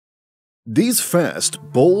These fast,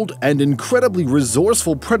 bold, and incredibly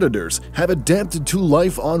resourceful predators have adapted to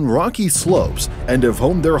life on rocky slopes and have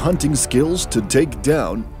honed their hunting skills to take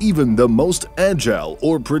down even the most agile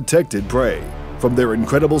or protected prey. From their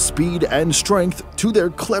incredible speed and strength to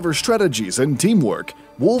their clever strategies and teamwork,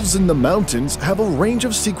 wolves in the mountains have a range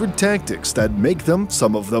of secret tactics that make them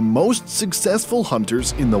some of the most successful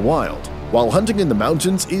hunters in the wild. While hunting in the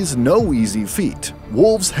mountains is no easy feat,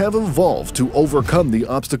 wolves have evolved to overcome the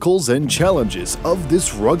obstacles and challenges of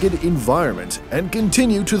this rugged environment and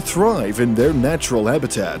continue to thrive in their natural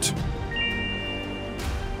habitat.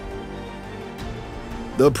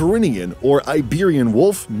 The Pyrenean or Iberian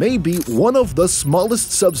wolf may be one of the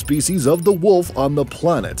smallest subspecies of the wolf on the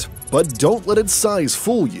planet, but don't let its size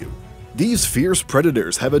fool you. These fierce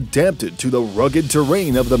predators have adapted to the rugged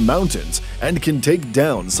terrain of the mountains and can take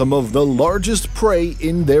down some of the largest prey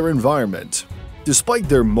in their environment. Despite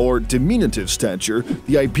their more diminutive stature,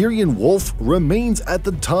 the Iberian wolf remains at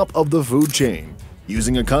the top of the food chain,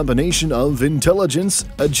 using a combination of intelligence,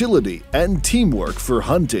 agility, and teamwork for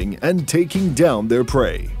hunting and taking down their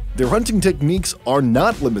prey. Their hunting techniques are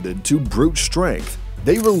not limited to brute strength.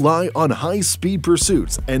 They rely on high-speed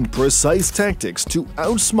pursuits and precise tactics to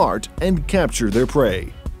outsmart and capture their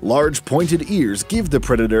prey. Large pointed ears give the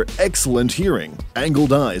predator excellent hearing,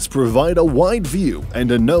 angled eyes provide a wide view, and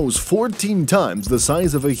a nose 14 times the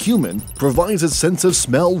size of a human provides a sense of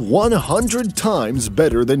smell 100 times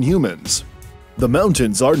better than humans. The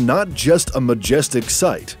mountains are not just a majestic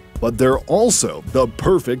sight, but they're also the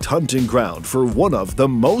perfect hunting ground for one of the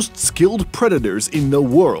most skilled predators in the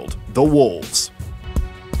world, the wolves.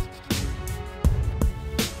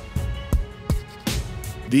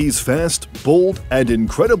 These fast, bold, and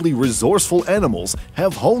incredibly resourceful animals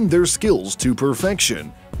have honed their skills to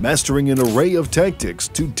perfection, mastering an array of tactics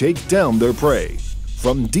to take down their prey.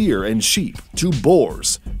 From deer and sheep to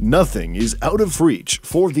boars, nothing is out of reach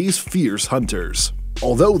for these fierce hunters.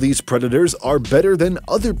 Although these predators are better than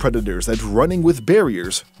other predators at running with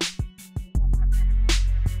barriers,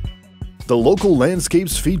 the local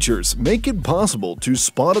landscape's features make it possible to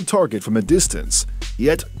spot a target from a distance.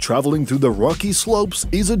 Yet, traveling through the rocky slopes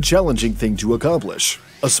is a challenging thing to accomplish.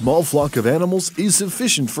 A small flock of animals is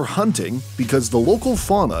sufficient for hunting because the local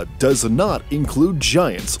fauna does not include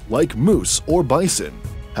giants like moose or bison.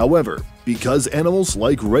 However, because animals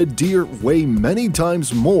like red deer weigh many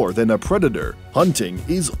times more than a predator, hunting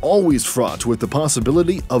is always fraught with the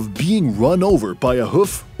possibility of being run over by a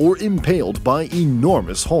hoof or impaled by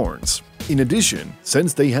enormous horns. In addition,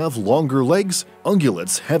 since they have longer legs,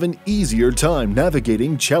 ungulates have an easier time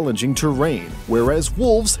navigating challenging terrain, whereas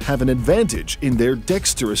wolves have an advantage in their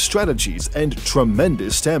dexterous strategies and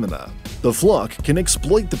tremendous stamina. The flock can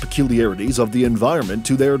exploit the peculiarities of the environment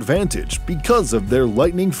to their advantage because of their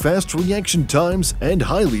lightning-fast reaction times and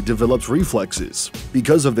highly developed reflexes.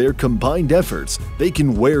 Because of their combined efforts, they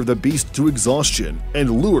can wear the beast to exhaustion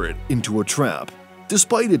and lure it into a trap.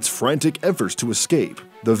 Despite its frantic efforts to escape,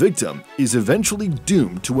 the victim is eventually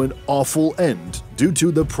doomed to an awful end due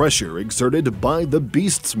to the pressure exerted by the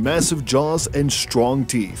beast's massive jaws and strong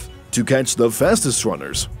teeth. To catch the fastest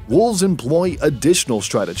runners, wolves employ additional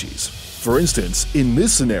strategies. For instance, in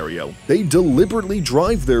this scenario, they deliberately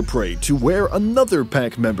drive their prey to where another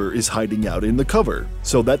pack member is hiding out in the cover,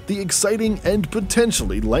 so that the exciting and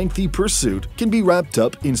potentially lengthy pursuit can be wrapped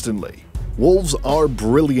up instantly. Wolves are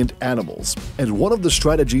brilliant animals, and one of the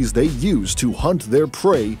strategies they use to hunt their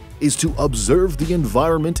prey is to observe the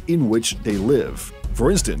environment in which they live. For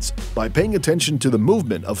instance, by paying attention to the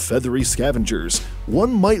movement of feathery scavengers,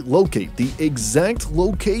 one might locate the exact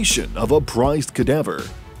location of a prized cadaver.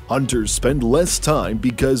 Hunters spend less time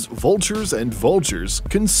because vultures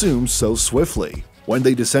consume so swiftly. When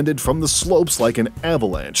they descended from the slopes like an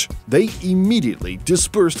avalanche, they immediately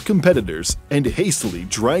dispersed competitors and hastily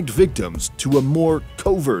dragged victims to a more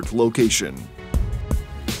covert location.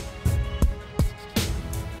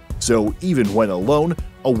 So even when alone,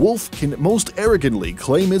 a wolf can most arrogantly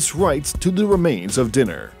claim its rights to the remains of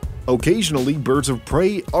dinner. Occasionally, birds of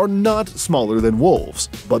prey are not smaller than wolves,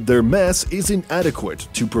 but their mass is inadequate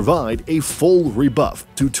to provide a full rebuff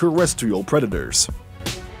to terrestrial predators.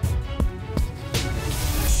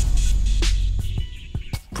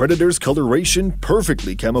 Predators' coloration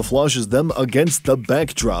perfectly camouflages them against the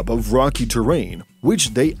backdrop of rocky terrain,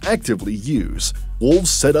 which they actively use. Wolves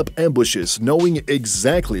set up ambushes knowing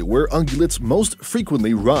exactly where ungulates most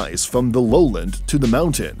frequently rise from the lowland to the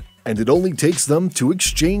mountain, and it only takes them to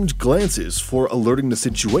exchange glances for alerting the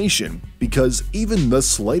situation because even the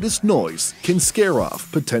slightest noise can scare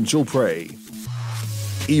off potential prey.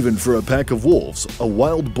 Even for a pack of wolves, a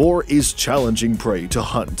wild boar is challenging prey to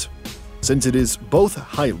hunt. since it is both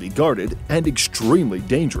highly guarded and extremely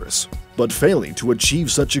dangerous. But failing to achieve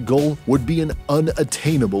such a goal would be an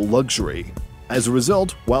unattainable luxury. As a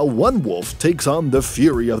result, while one wolf takes on the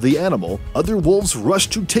fury of the animal, other wolves rush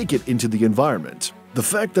to take it into the environment. The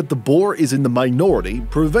fact that the boar is in the minority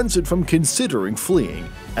prevents it from considering fleeing,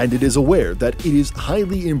 and it is aware that it is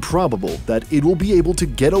highly improbable that it will be able to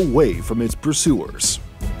get away from its pursuers.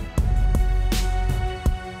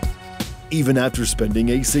 Even after spending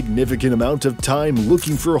a significant amount of time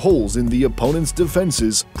looking for holes in the opponent's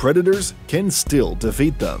defenses, predators can still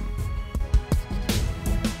defeat them.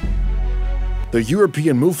 The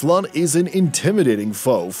European mouflon is an intimidating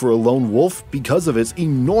foe for a lone wolf because of its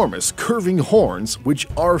enormous curving horns, which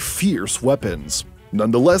are fierce weapons.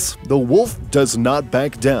 Nonetheless, the wolf does not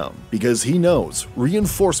back down because he knows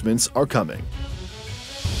reinforcements are coming.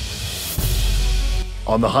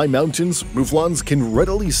 On the high mountains, mouflons can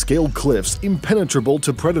readily scale cliffs impenetrable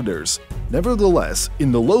to predators. Nevertheless,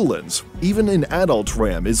 in the lowlands, even an adult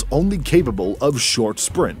ram is only capable of short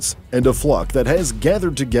sprints, and a flock that has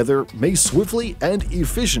gathered together may swiftly and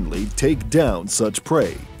efficiently take down such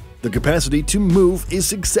prey. The capacity to move is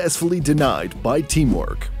successfully denied by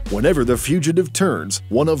teamwork. Whenever the fugitive turns,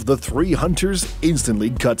 one of the three hunters instantly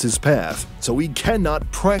cuts his path, so he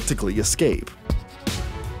cannot practically escape.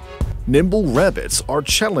 Nimble rabbits are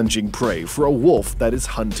challenging prey for a wolf that is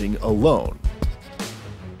hunting alone.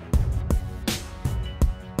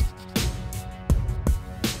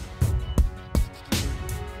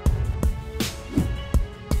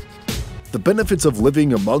 The benefits of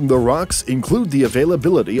living among the rocks include the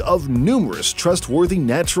availability of numerous trustworthy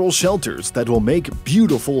natural shelters that will make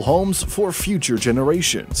beautiful homes for future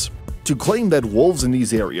generations. To claim that wolves in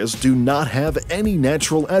these areas do not have any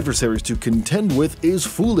natural adversaries to contend with is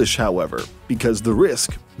foolish, however, because the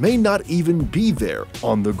risk may not even be there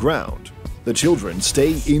on the ground. The children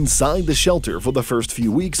stay inside the shelter for the first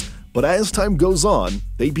few weeks, but as time goes on,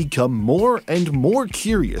 they become more and more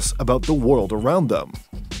curious about the world around them.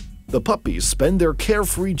 The puppies spend their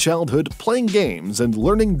carefree childhood playing games and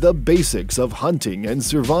learning the basics of hunting and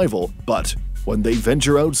survival, but when they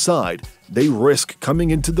venture outside, they risk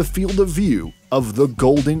coming into the field of view of the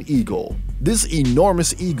golden eagle. This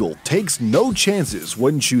enormous eagle takes no chances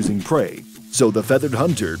when choosing prey, so the feathered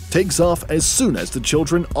hunter takes off as soon as the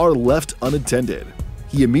children are left unattended.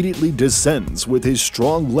 He immediately descends with his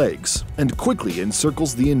strong legs and quickly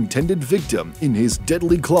encircles the intended victim in his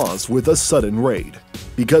deadly claws with a sudden raid.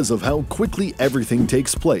 Because of how quickly everything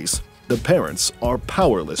takes place, the parents are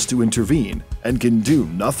powerless to intervene and can do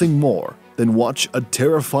nothing more than watch a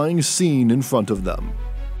terrifying scene in front of them.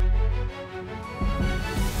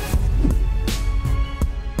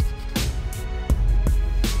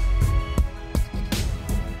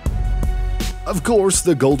 Of course,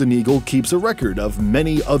 the golden eagle keeps a record of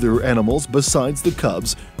many other animals besides the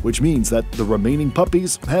cubs, which means that the remaining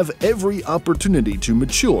puppies have every opportunity to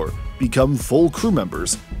mature, become full crew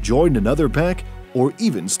members, join another pack, or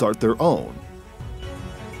even start their own.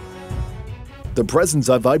 The presence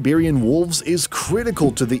of Iberian wolves is critical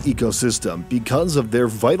to the ecosystem because of their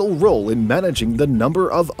vital role in managing the number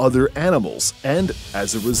of other animals and,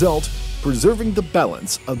 as a result, preserving the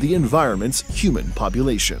balance of the environment's human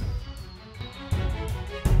population.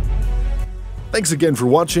 Thanks again for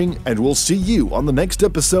watching, and we'll see you on the next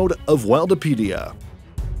episode of Wildopedia.